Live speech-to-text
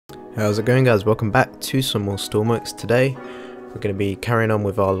How's it going, guys? Welcome back to some more Stormworks. Today we're going to be carrying on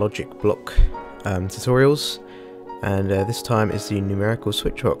with our logic block tutorials, and this time is the numerical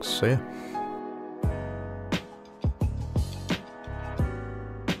switchbox. So yeah.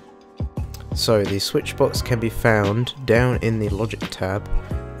 So the switchbox can be found down in the logic tab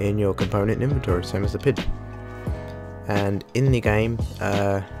in your component inventory, same as the PID. And in the game,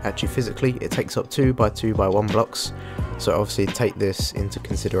 actually physically, it takes up 2 by 2 by 1 blocks. So obviously take this into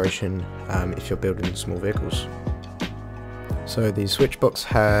consideration if you're building small vehicles. So the switchbox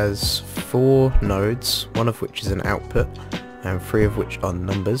has 4 nodes, one of which is an output and 3 of which are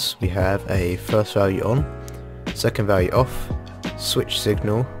numbers. We have a first value on, second value off, switch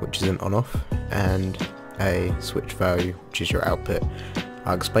signal, which is an on-off, and a switch value, which is your output.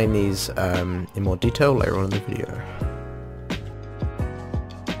 I'll explain these in more detail later on in the video.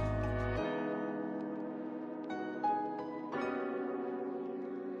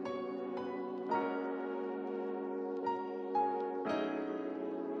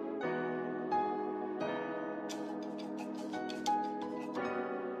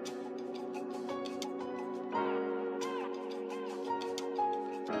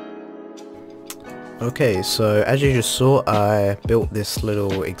 Okay, so as you just saw, I built this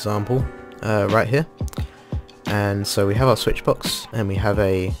little example right here, and so we have our switchbox and we have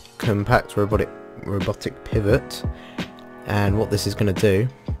a compact robotic pivot, and what this is going to do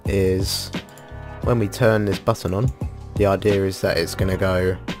is when we turn this button on, the idea is that it's going to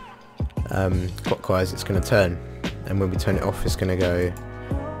go clockwise, it's going to turn, and when we turn it off it's going to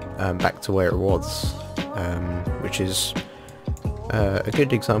go back to where it was, which is a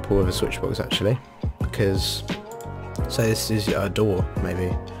good example of a switchbox actually. Because say this is a door, maybe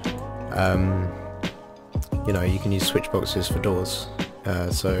you know, you can use switchboxes for doors,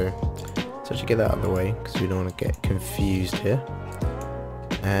 so let's actually get that out of the way because we don't want to get confused here.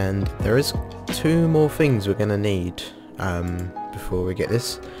 And there is 2 more things we're going to need before we get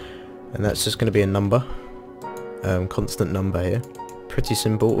this, and that's just going to be a number, constant number here. Pretty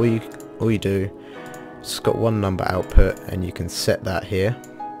simple. All you do is just got one number output, and you can set that here.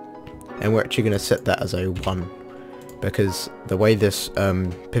 And we're actually going to set that as a 1, because the way this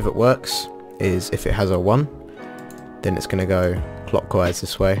pivot works is if it has a 1, then it's going to go clockwise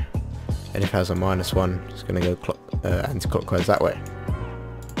this way, and if it has a -1, it's going to go anti-clockwise that way.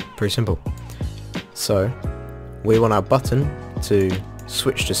 Pretty simple. So we want our button to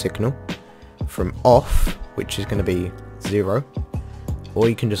switch the signal from off, which is going to be 0, or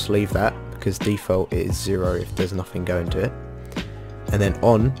you can just leave that because default it is 0 if there's nothing going to it. And then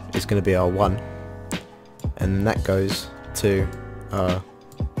on is going to be our 1, and that goes to our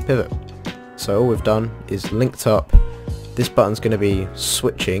pivot. So all we've done is linked up. This button's going to be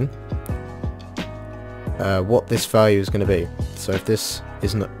switching what this value is going to be. So if this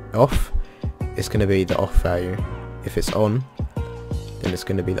isn't off, it's going to be the off value. If it's on, then it's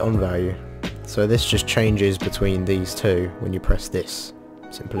going to be the on value. So this just changes between these 2 when you press this,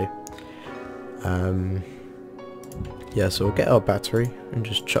 simply. Yeah, so we'll get our battery and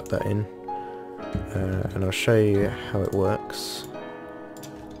just chuck that in, and I'll show you how it works.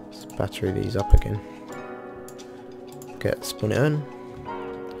 Let's battery these up again. Spin it in.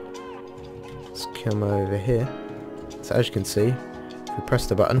 Let's come over here. So as you can see, if we press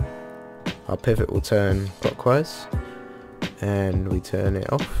the button, our pivot will turn clockwise, and we turn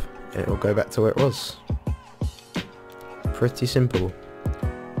it off, and it will go back to where it was. Pretty simple.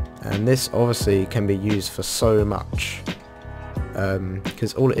 And this obviously can be used for so much,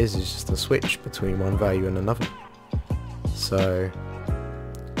 because all it is just a switch between one value and another. So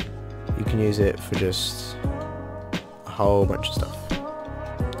you can use it for just a whole bunch of stuff.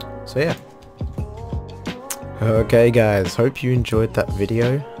 So yeah. Okay guys, hope you enjoyed that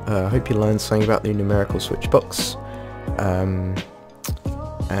video. Hope you learned something about the numerical switchbox. And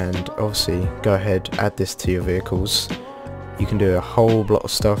obviously go ahead, add this to your vehicles. You can do a whole lot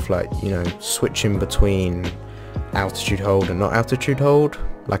of stuff, like, you know, switching between altitude hold and not altitude hold,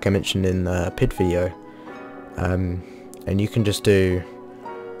 like I mentioned in the PID video. And you can just do,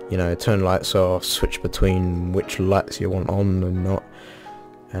 you know, turn lights off, switch between which lights you want on and not,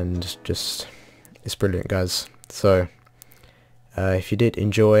 and just, it's brilliant guys. So if you did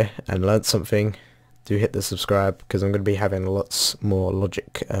enjoy and learned something, do hit the subscribe, because I'm going to be having lots more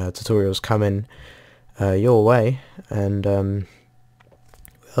logic tutorials coming your way, and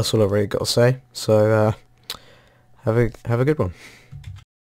that's all I've really got to say. So have a good one.